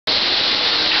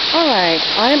Alright,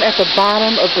 I am at the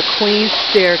bottom of the Queen's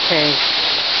Staircase.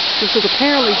 This was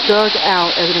apparently dug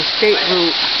out as an escape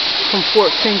route from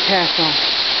Fort King Castle,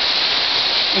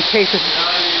 in case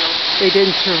they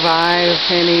didn't survive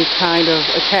any kind of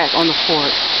attack on the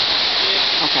fort.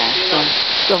 Okay, so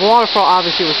the waterfall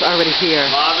obviously was already here.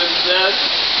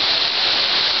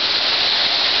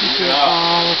 You get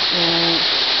all of it.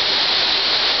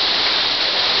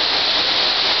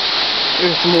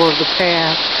 There's more of the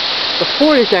path. The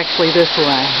fort is actually this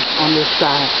way, on this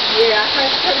side. Yeah, I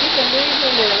heard some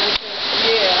movement there.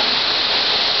 Yeah.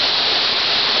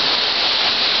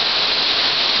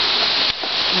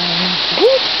 And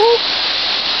whoop, whoop,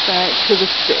 back to the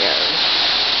stairs.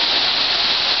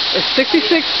 There's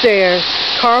 66 stairs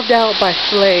carved out by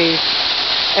slaves.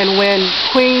 And when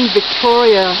Queen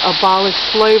Victoria abolished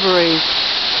slavery,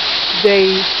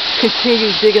 they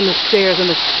continued digging the stairs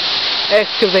and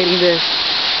excavating this,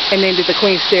 and named it the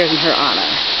Queen's Stairs in her honor.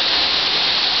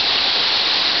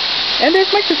 And there's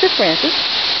my sister Frances.